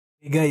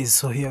Hey guys,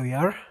 so here we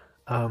are.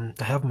 I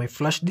have my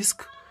flash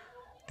disk.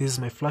 This is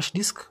my flash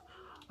disk.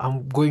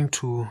 I'm going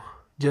to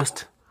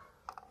just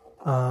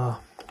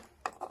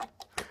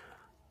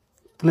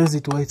place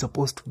it where it's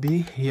supposed to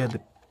be, here at the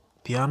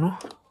piano.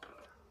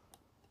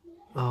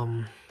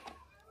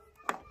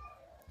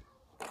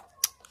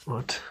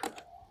 What?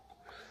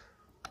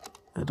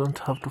 I don't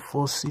have to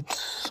force it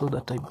so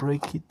that I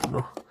break it,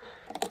 no.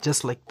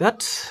 Just like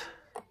that.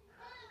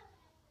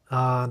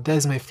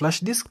 There's my flash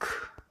disk.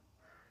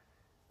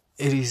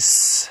 It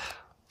is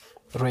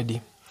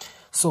ready.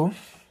 So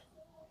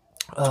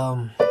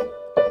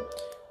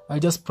I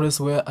just press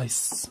where I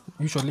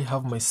usually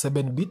have my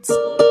 7 beats,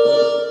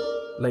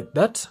 like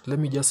that. Let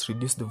me just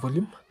reduce the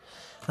volume,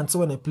 and so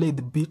when I play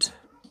the beat,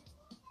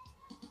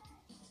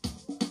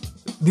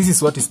 this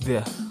is what is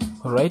there.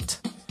 All right,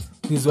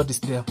 this is what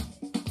is there,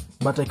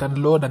 but I can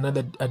load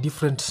a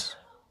different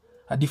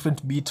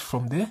beat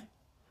from the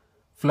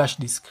flash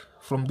disk,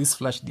 from this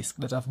flash disk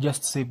that I've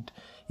just saved.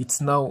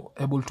 It's now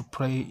able to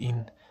play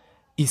in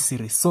E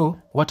series.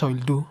 So what I will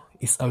do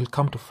is I will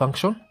come to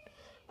function.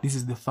 This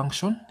is the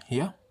function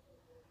here.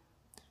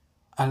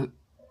 I'll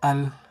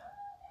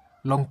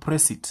long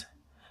press it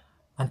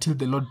until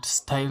the load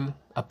style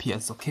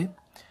appears. Okay,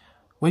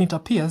 when it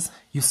appears,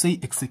 you say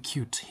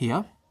execute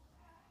here.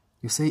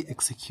 You say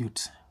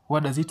execute.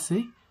 What does it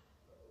say?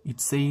 It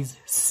says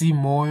C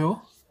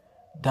moyo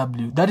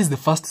W. That is the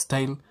first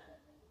style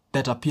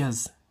that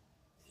appears.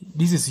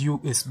 This is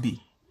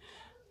USB.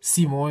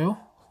 C moyo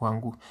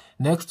wangu.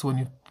 Next, when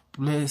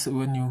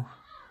you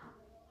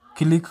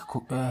click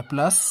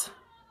plus,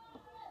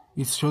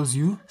 it shows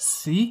you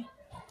C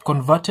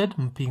converted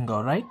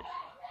mpinga, right?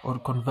 Or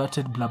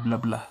converted blah blah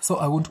blah. So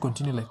I won't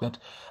continue like that.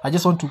 I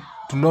just want to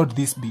load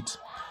this beat.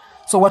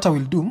 So what I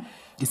will do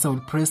is I will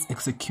press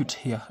execute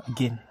here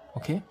again.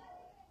 Okay,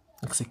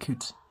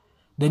 execute.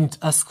 Then it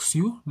asks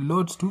you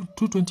load to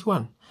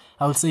 221.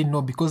 I will say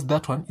no, because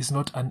that one is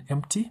not an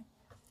empty.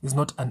 Is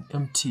not an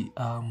empty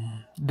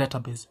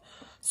database.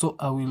 So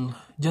I will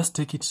just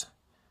take it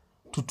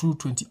to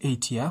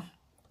 228 here,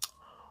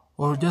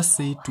 or just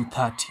say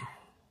 230,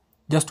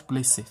 just to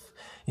play safe.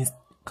 Just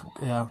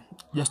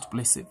to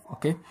play safe.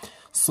 Okay.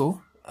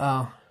 So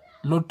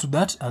load to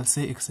that. I'll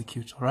say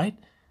execute. All right.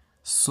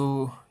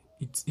 So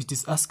it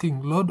is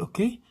asking load.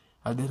 Okay.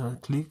 And then I'll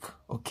click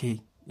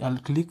OK. I'll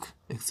click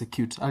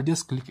execute. I'll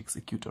just click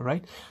execute. All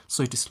right.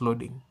 So it is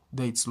loading.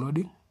 There it's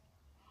loading.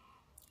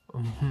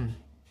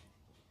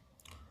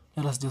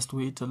 Let us just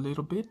wait a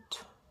little bit.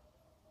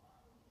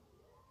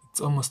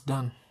 It's almost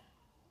done.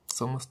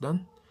 It's almost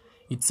done.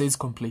 It says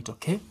complete.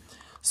 Okay,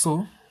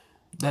 so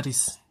it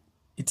is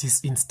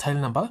in style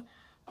number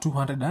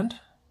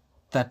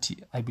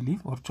 230, I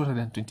believe, or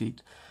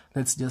 228.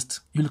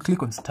 You'll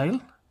click on style.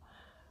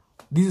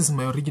 This is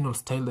my original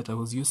style that I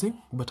was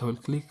using, but I will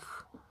click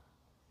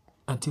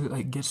until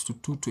I get to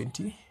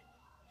 220.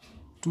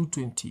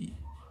 220.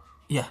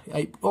 Yeah,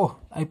 I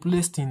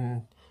placed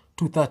in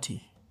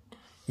 230.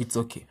 It's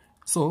okay.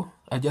 So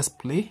I just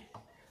play.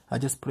 I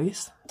just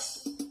press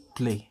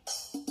play.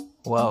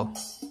 Wow,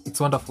 it's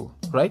wonderful,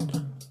 right?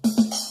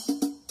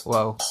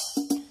 Wow.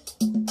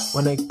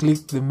 When I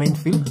click the main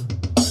field,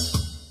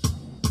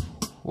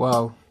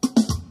 wow,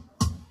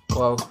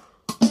 wow.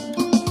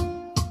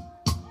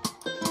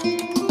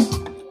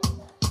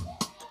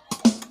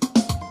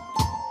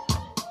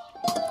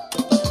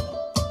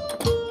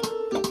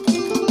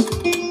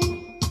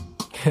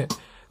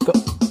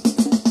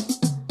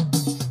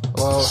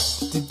 Wow.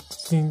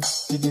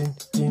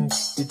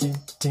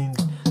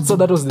 So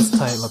that was the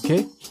style.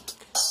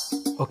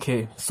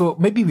 Okay, so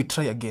maybe we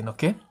try again.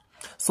 Okay,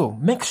 so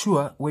make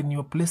sure when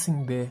you're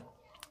placing the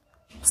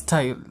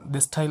style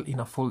in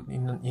a folder,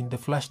 in the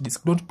flash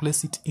disk, don't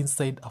place it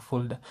inside a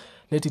folder.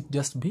 Let it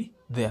just be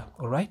there.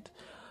 All right,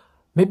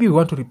 maybe we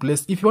want to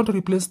replace, if you want to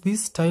replace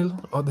this style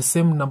or the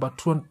same number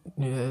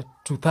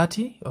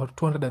 230 or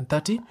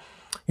 230,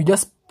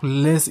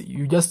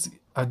 you just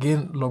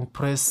again long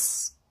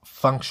press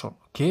function.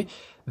 Okay,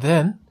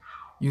 then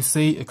you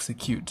say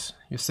execute.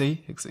 You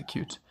say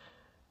execute.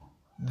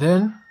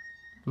 Then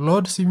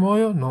load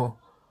Simoyo. No.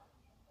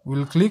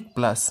 We'll click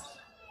plus.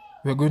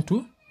 We're going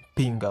to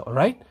pinga.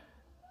 Alright.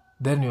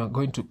 Then you are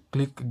going to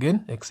click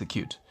again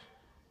execute.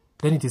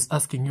 Then it is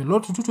asking you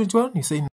load to 221. You say